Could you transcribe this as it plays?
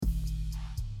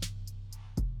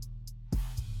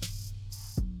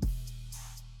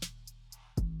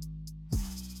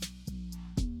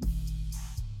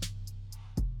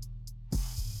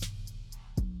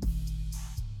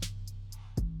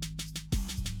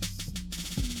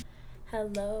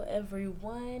Hello,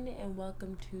 everyone, and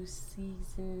welcome to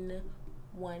season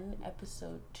one,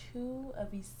 episode two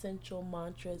of Essential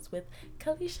Mantras with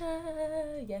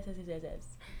Kalisha. Yes.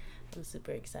 I'm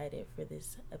super excited for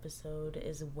this episode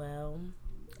as well.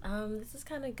 This is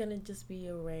kind of gonna just be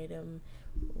a random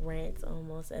rant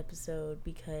almost episode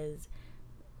because,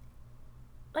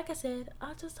 like I said,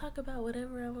 I'll just talk about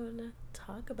whatever I want to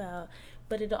talk about,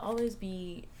 but it'll always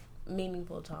be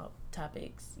meaningful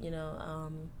topics,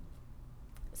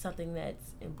 something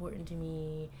that's important to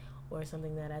me or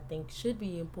something that I think should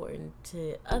be important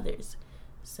to others.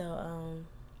 So,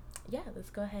 yeah, let's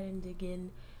go ahead and dig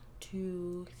in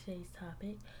to today's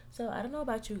topic. So, I don't know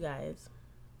about you guys,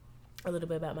 a little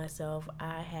bit about myself.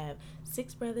 I have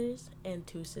six brothers and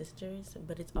two sisters,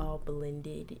 but it's all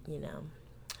blended,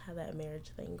 how that marriage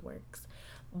thing works.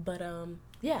 But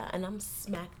yeah, and I'm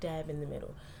smack dab in the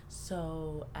middle.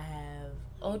 So I have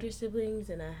older siblings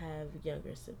and I have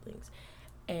younger siblings.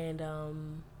 And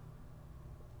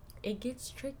it gets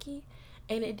tricky,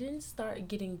 and it didn't start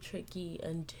getting tricky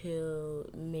until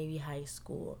maybe high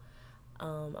school.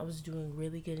 I was doing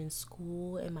really good in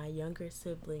school, and my younger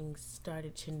siblings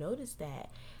started to notice that.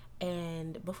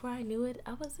 And before I knew it,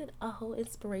 I was a whole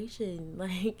inspiration.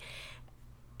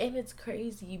 And it's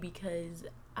crazy because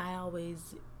I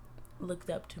always looked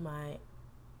up to my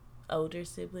older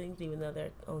siblings, even though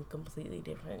they're on completely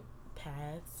different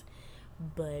paths.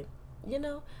 But,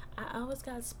 I always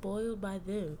got spoiled by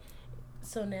them.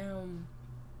 So now,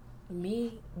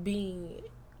 me being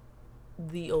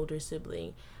the older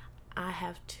sibling, I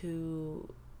have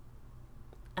to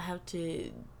I have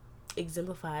to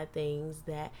exemplify things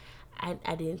that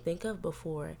I didn't think of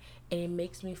before, and it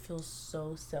makes me feel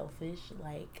so selfish.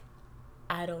 Like,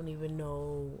 I don't even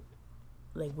know,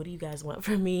 like, what do you guys want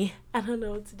from me? I don't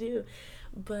know what to do,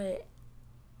 but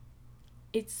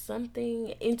it's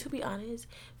something. And to be honest,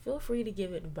 feel free to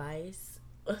give advice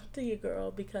to your girl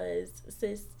because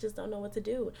sis just don't know what to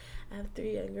do. I have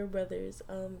three younger brothers.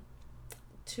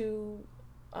 Two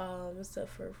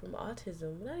suffer from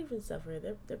autism. Not even suffer.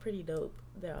 They're pretty dope.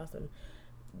 They're awesome,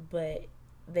 but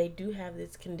they do have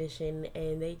this condition,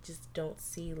 and they just don't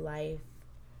see life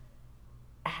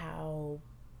how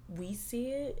we see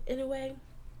it in a way.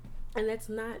 And that's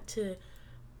not to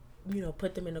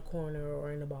put them in a corner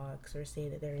or in a box or say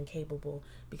that they're incapable,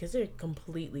 because they're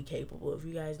completely capable. If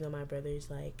you guys know my brothers,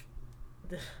 like,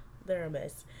 they're a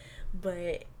mess,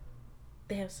 but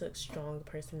they have such strong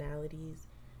personalities,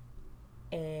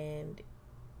 and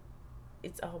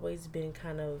it's always been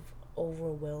kind of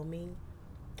overwhelming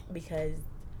because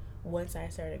once I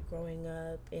started growing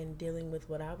up and dealing with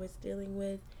what I was dealing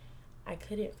with, I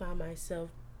couldn't find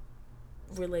myself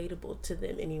relatable to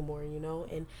them anymore,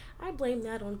 and I blame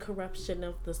that on corruption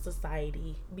of the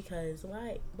society. Because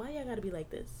why y'all gotta be like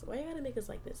this? Why y'all gotta make us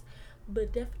like this?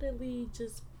 But definitely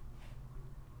just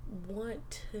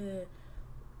want to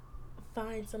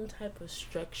find some type of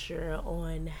structure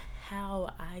on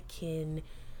how I can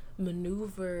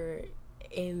maneuver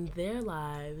in their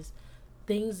lives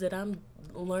things that I'm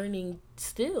learning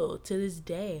still to this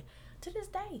day. To this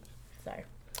day. Sorry.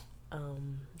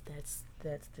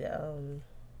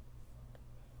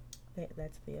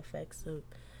 That's the effects of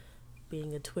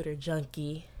being a Twitter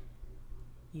junkie.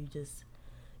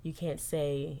 You can't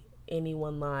say any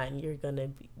one line. You're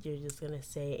just gonna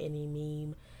say any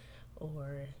meme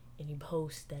or any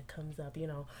post that comes up,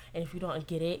 And if you don't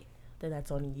get it, then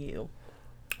that's on you.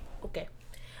 Okay.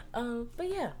 But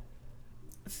yeah.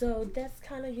 So that's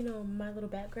kind of my little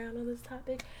background on this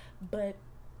topic. But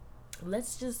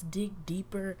let's just dig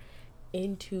deeper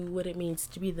into what it means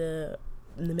to be the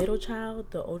middle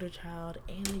child, the older child,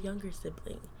 and the younger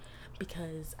sibling,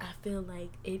 because I feel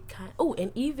like it kind. Oh,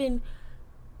 and even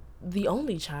the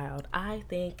only child. I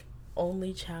think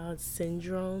only child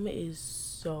syndrome is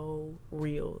so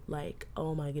real. Like,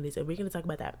 oh my goodness, and we're gonna talk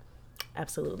about that.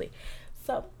 Absolutely.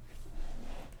 So,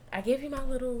 I gave you my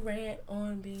little rant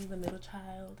on being the middle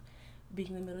child.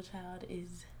 Being the middle child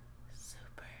is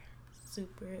super,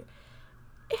 super.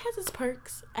 It has its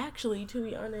perks, actually, to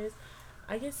be honest.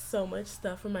 I get so much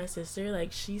stuff from my sister.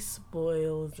 Like, she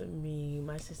spoils me.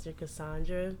 My sister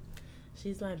Cassandra,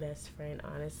 she's my best friend,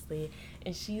 honestly.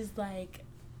 And she's like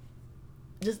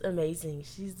just amazing.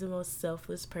 She's the most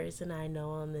selfless person I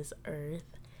know on this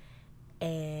earth.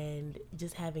 And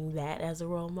just having that as a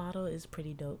role model is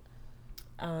pretty dope.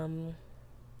 Um,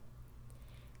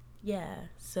 yeah,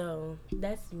 so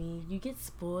that's me. You get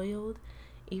spoiled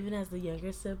even as the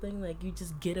younger sibling. Like, you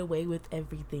just get away with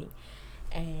everything.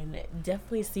 And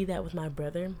definitely see that with my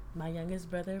brother, my youngest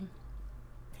brother.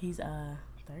 He's 13,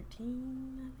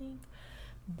 I think.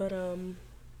 But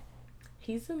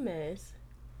he's a mess.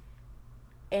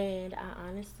 And I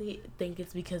honestly think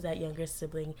it's because that younger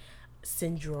sibling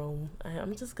syndrome.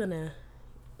 I'm just gonna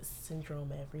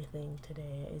syndrome everything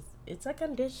today. It's a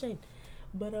condition,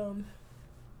 but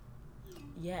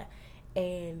yeah,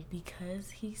 and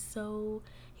because he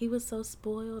was so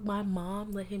spoiled, my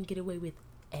mom let him get away with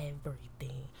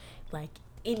everything, like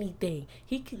anything.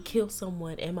 He could kill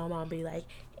someone, and my mom be like,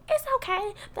 "It's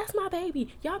okay, that's my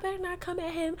baby. Y'all better not come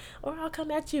at him, or I'll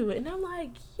come at you." And I'm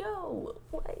like, "Yo,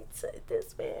 what?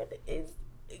 This man is."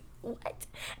 What?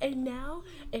 And now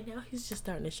he's just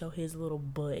starting to show his little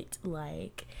butt.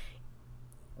 Like,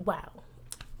 wow,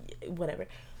 whatever.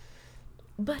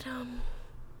 But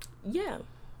yeah,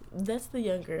 that's the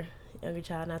younger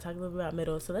child. And I talked a little bit about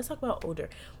middle, so let's talk about older.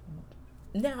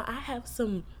 Now I have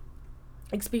some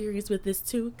experience with this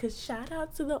too, because shout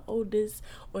out to the oldest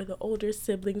or the older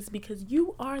siblings, because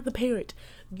you are the parent.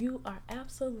 You are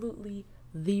absolutely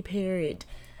the parent,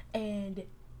 and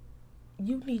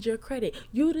you need your credit.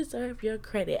 You deserve your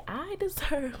credit. I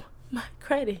deserve my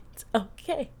credit,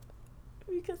 okay?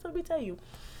 Because let me tell you,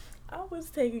 I was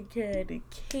taking care of the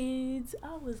kids.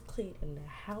 I was cleaning the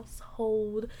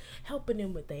household, helping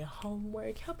them with their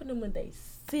homework, helping them when they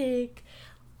sick,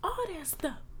 all that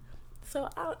stuff. So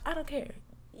I don't care.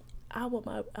 I want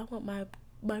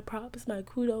my props, my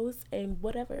kudos, and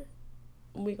whatever.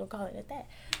 We gonna call it at that.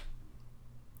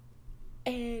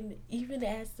 And even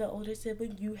as the older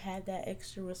sibling, you had that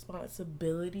extra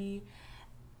responsibility,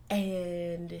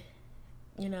 and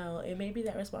it may be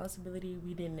that responsibility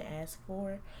we didn't ask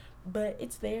for, but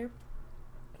it's there,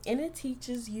 and it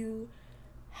teaches you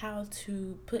how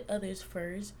to put others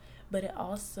first, but it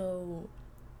also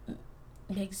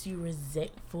makes you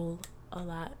resentful a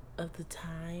lot of the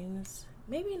times.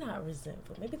 Maybe not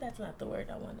resentful. Maybe that's not the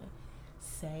word I want to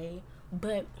say,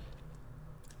 but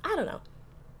I don't know.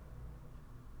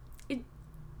 It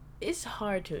it's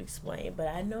hard to explain, but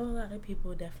I know a lot of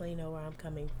people definitely know where I'm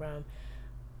coming from.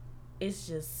 It's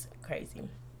just crazy.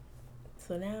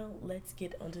 So now let's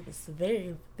get onto this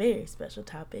very, very special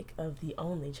topic of the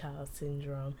only child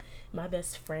syndrome. My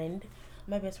best friend,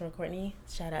 my best friend Courtney,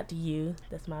 shout out to you.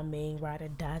 That's my main ride or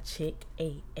die chick.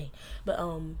 A. But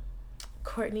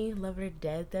Courtney, love her to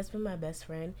death. That's been my best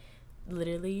friend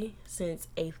literally since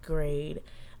 8th grade.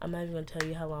 I'm not even gonna tell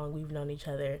you how long we've known each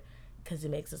other because it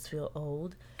makes us feel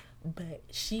old. But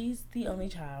she's the only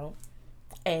child,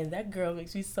 and that girl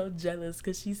makes me so jealous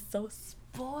because she's so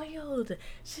spoiled.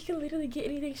 She can literally get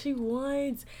anything she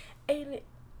wants. And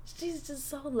she's just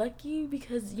so lucky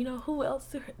because, who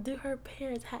else do her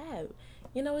parents have?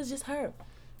 It's just her.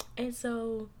 And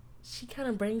so she kind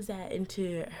of brings that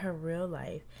into her real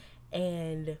life.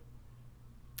 And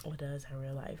what does her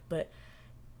real life? But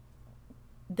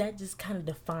that just kind of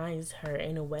defines her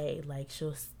in a way. Like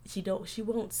she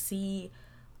won't see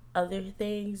other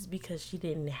things because she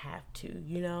didn't have to,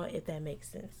 if that makes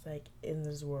sense, like in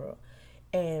this world.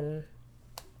 And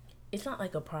it's not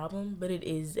like a problem, but it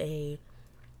is an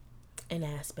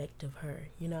aspect of her.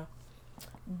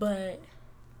 But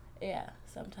yeah,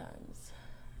 sometimes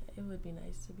it would be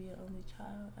nice to be an only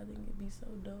child. I think it'd be so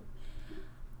dope.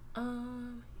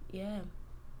 Yeah.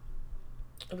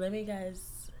 Let me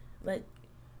guys let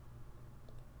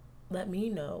let me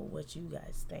know what you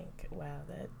guys think. Wow,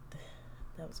 that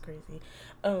was crazy.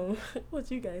 What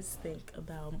you guys think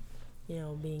about,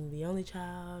 being the only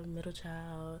child, middle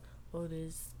child,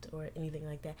 oldest, or anything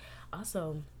like that.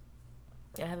 Also,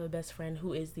 I have a best friend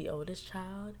who is the oldest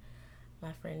child.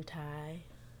 My friend Ty.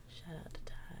 Shout out to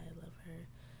Ty. I love her.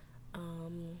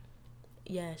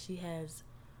 Yeah, she has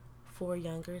 4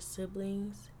 younger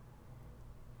siblings.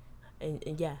 And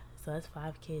yeah, so that's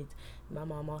 5 kids. My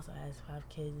mom also has 5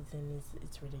 kids, and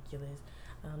it's ridiculous.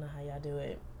 I don't know how y'all do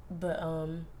it, but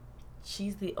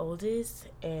she's the oldest,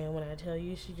 and when I tell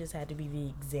you, she just had to be the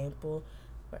example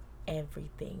for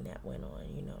everything that went on.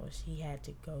 She had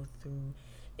to go through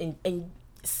and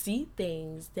see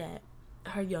things that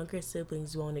her younger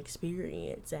siblings won't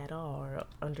experience at all, or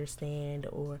understand,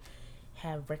 or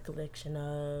have recollection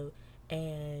of,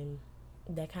 and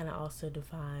that kind of also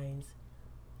defines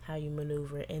how you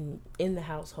maneuver in the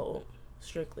household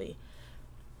strictly.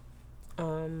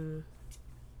 um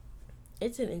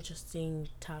it's an interesting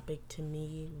topic to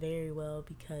me very well,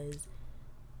 because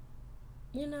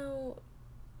you know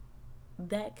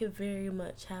that could very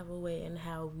much have a way in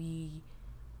how we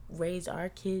raise our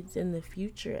kids in the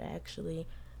future. Actually,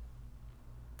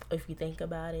 if you think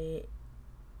about it,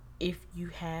 if you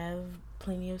have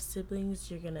plenty of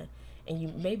siblings, you're gonna,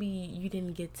 and maybe you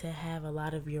didn't get to have a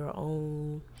lot of your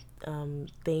own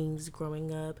things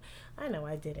growing up. I know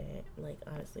I didn't. Like,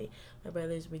 honestly, my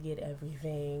brothers would get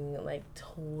everything, like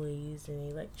toys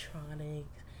and electronics,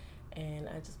 And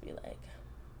I just be like,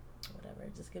 whatever,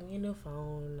 just give me a new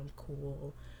phone, I'm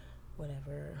cool,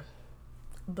 whatever.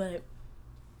 But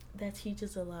that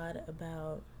teaches a lot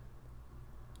about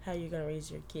how you're gonna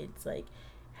raise your kids, like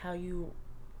how you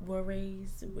were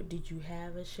raised. Did you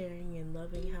have a sharing and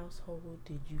loving household?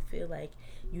 Did you feel like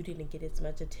you didn't get as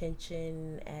much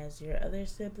attention as your other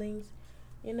siblings?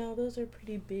 You know, those are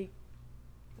pretty big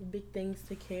things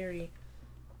to carry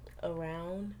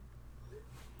around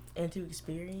and to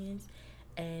experience,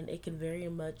 and it can very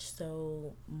much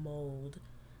so mold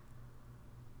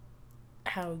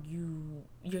how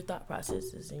your thought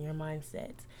processes and your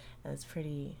mindsets. And it's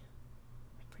pretty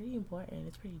important.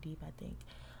 It's pretty deep, I think.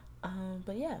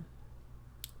 But yeah,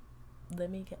 let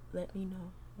me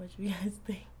know what you guys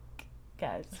think,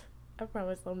 guys. I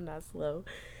promise I'm not slow,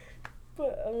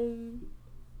 but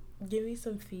give me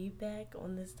some feedback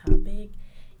on this topic.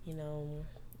 You know,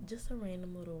 just a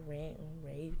random little rant and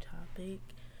rave topic,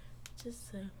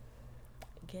 just to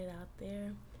get out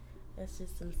there. That's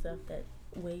just some stuff that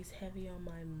weighs heavy on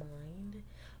my mind.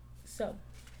 So,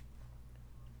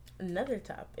 another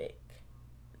topic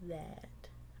that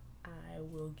I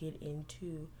will get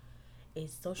into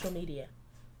is social media.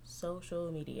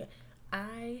 Social media.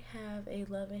 I have a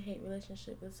love and hate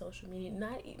relationship with social media.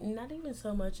 Not even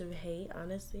so much of hate,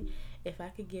 honestly. If I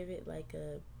could give it like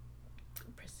a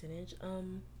percentage, I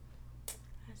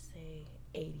say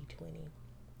 80-20.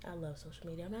 I love social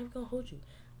media. I'm not even gonna hold you.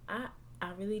 I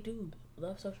I really do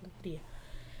love social media.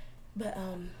 But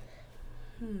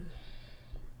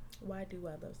why do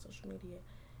I love social media?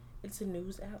 It's a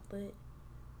news outlet.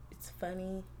 It's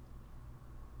funny,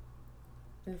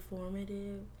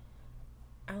 informative.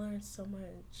 I learned so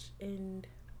much, and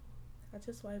I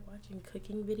just like watching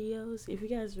cooking videos. If you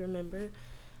guys remember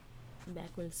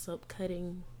back when soap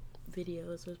cutting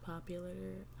videos was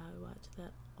popular, I watched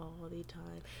that all the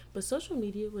time. But social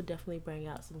media would definitely bring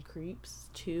out some creeps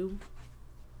too.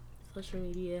 Social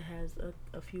media has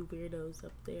a few weirdos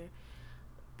up there.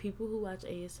 People who watch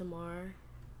ASMR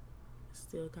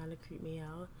still kind of creep me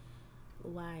out.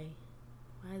 Why?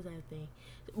 Why is that a thing?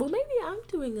 Well, maybe I'm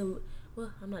doing a.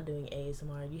 Well, I'm not doing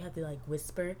ASMR. You have to like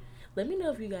whisper. Let me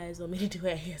know if you guys want me to do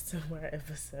an ASMR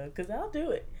episode, because I'll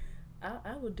do it.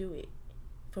 I will do it.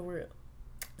 For real.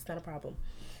 It's not a problem.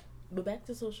 But back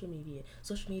to social media.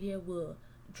 Social media will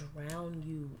drown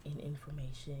you in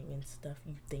information and stuff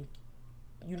you think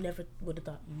you never would have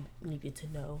thought you needed to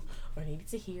know or needed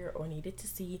to hear or needed to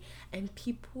see. And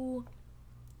people,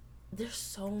 there's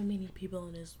so many people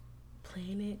on this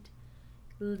planet,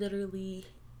 literally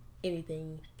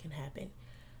anything can happen.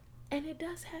 And it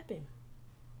does happen.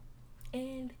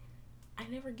 And I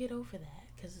never get over that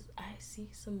because I see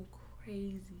some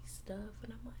crazy stuff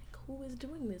and I'm like, who is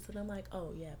doing this? And I'm like,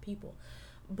 oh yeah, people.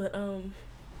 But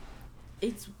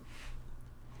it's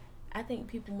I think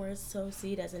people more so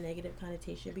see it as a negative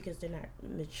connotation because they're not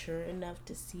mature enough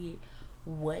to see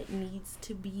what needs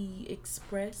to be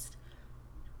expressed.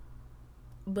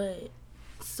 But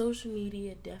social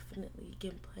media definitely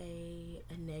can play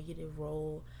a negative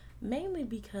role, mainly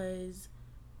because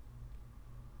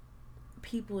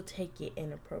people take it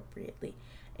inappropriately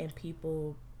and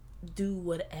people do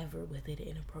whatever with it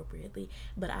inappropriately.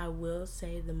 But I will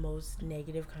say the most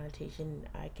negative connotation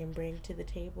I can bring to the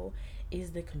table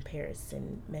is the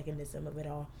comparison mechanism of it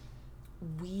all.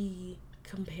 We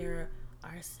compare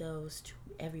ourselves to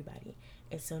everybody.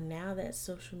 And so now that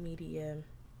social media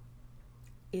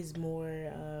is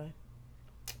more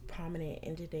prominent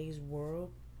in today's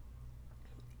world,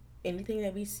 anything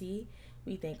that we see,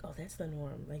 we think, oh, that's the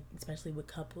norm. Like, especially with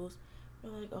couples, we're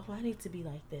like, oh, I need to be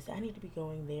like this. I need to be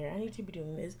going there. I need to be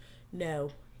doing this. No,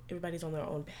 everybody's on their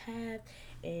own path.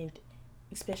 And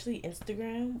especially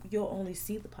Instagram, you'll only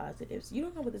see the positives. You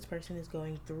don't know what this person is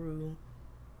going through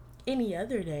any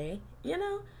other day, you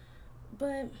know?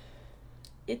 But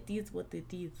it is what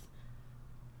it is.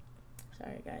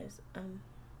 Sorry, guys.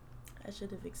 I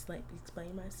should have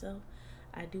explained myself.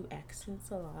 I do accents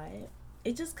a lot.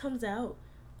 It just comes out,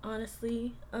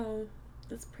 honestly.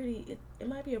 It's pretty. It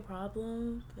might be a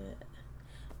problem, but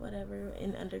whatever.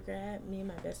 In undergrad, me and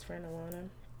my best friend Alana,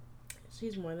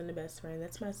 she's more than a best friend.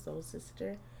 That's my soul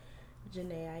sister.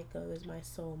 Janae Aiko is my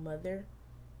soul mother,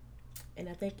 and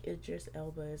I think Idris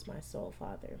Elba is my soul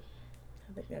father.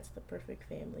 I think that's the perfect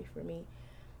family for me.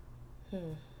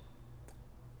 Would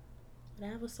I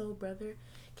have a soul brother?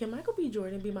 Can Michael B.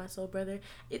 Jordan be my soul brother?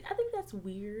 I think that's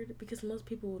weird because most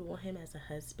people would want him as a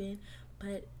husband,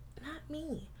 but not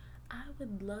me. I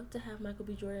would love to have Michael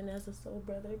B. Jordan as a soul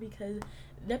brother because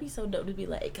that'd be so dope to be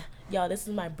like, y'all, this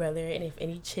is my brother, and if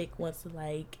any chick wants to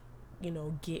like,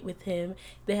 get with him,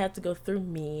 they have to go through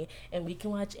me, and we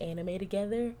can watch anime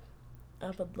together. I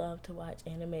would love to watch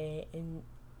anime and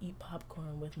eat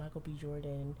popcorn with Michael B.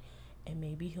 Jordan, and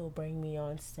maybe he'll bring me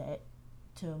on set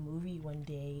to a movie one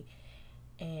day,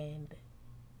 and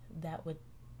that would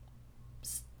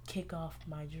kick off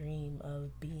my dream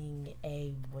of being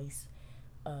a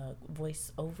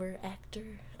voiceover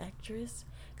actress,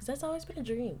 because that's always been a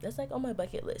dream. That's like on my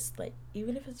bucket list. Like,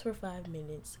 even if it's for 5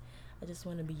 minutes, I just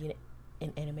want to be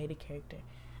an animated character.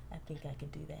 I think I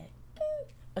could do that.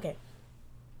 Okay,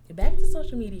 back to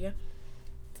social media.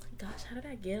 Gosh, how did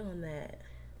I get on that?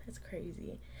 That's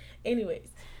crazy. Anyways,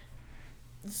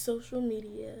 social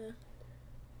media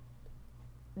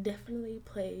definitely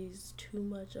plays too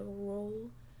much of a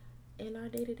role in our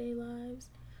day-to-day lives,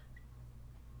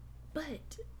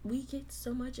 but we get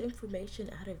so much information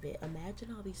out of it.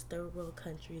 Imagine all these third world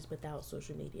countries without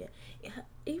social media. Yeah,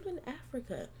 even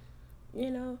Africa, you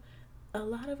know, a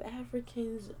lot of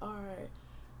Africans are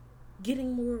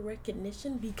getting more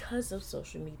recognition because of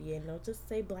social media. And don't just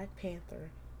say Black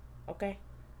Panther, okay?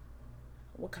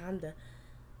 Wakanda.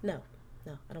 No,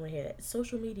 no, I don't want to hear that.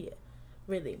 Social media,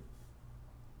 really.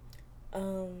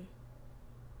 Um,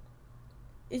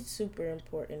 it's super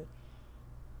important.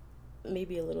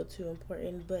 Maybe a little too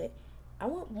important, but I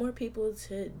want more people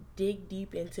to dig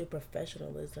deep into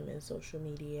professionalism in social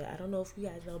media. I don't know if you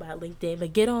guys know about LinkedIn,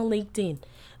 but get on LinkedIn.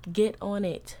 Get on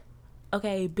it.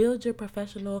 Okay, build your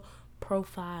professional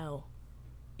profile.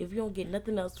 If you don't get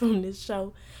nothing else from this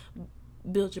show,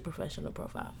 build your professional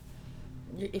profile.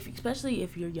 If especially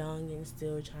if you're young and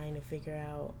still trying to figure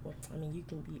out, well, I mean, you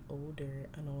can be older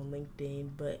and on LinkedIn,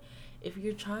 but if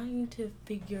you're trying to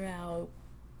figure out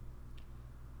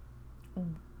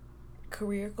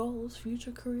career goals,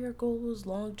 future career goals,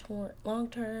 long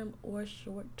term or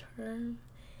short term,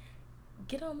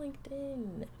 get on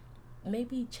LinkedIn.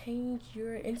 Maybe change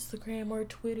your Instagram or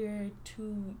Twitter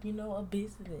to, a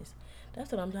business.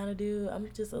 That's what I'm trying to do. I'm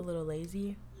just a little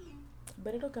lazy,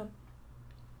 but it'll come,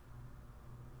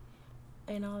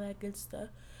 and all that good stuff.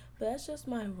 But that's just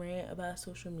my rant about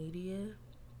social media.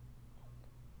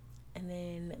 And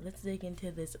then let's dig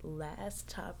into this last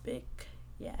topic.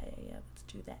 Yeah, let's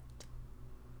do that.